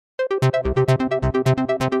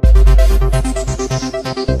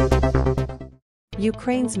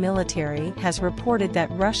Ukraine's military has reported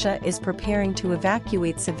that Russia is preparing to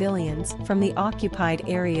evacuate civilians from the occupied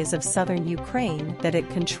areas of southern Ukraine that it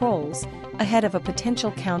controls, ahead of a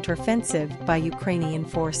potential counteroffensive by Ukrainian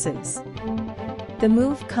forces. The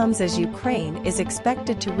move comes as Ukraine is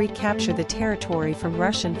expected to recapture the territory from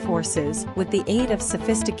Russian forces with the aid of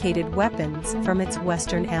sophisticated weapons from its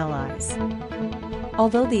Western allies.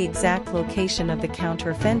 Although the exact location of the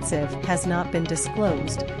counteroffensive has not been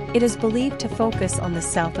disclosed, it is believed to focus on the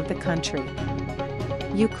south of the country.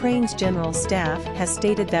 Ukraine's general staff has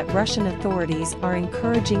stated that Russian authorities are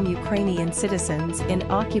encouraging Ukrainian citizens in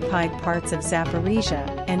occupied parts of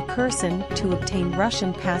Zaporizhia and Kherson to obtain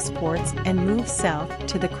Russian passports and move south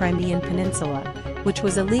to the Crimean Peninsula, which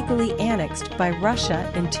was illegally annexed by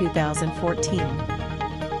Russia in 2014.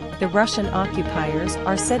 The Russian occupiers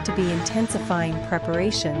are said to be intensifying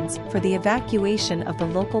preparations for the evacuation of the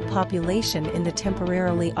local population in the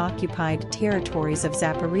temporarily occupied territories of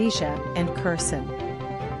Zaporizhia and Kherson.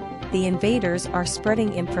 The invaders are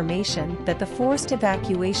spreading information that the forced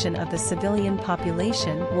evacuation of the civilian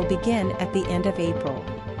population will begin at the end of April.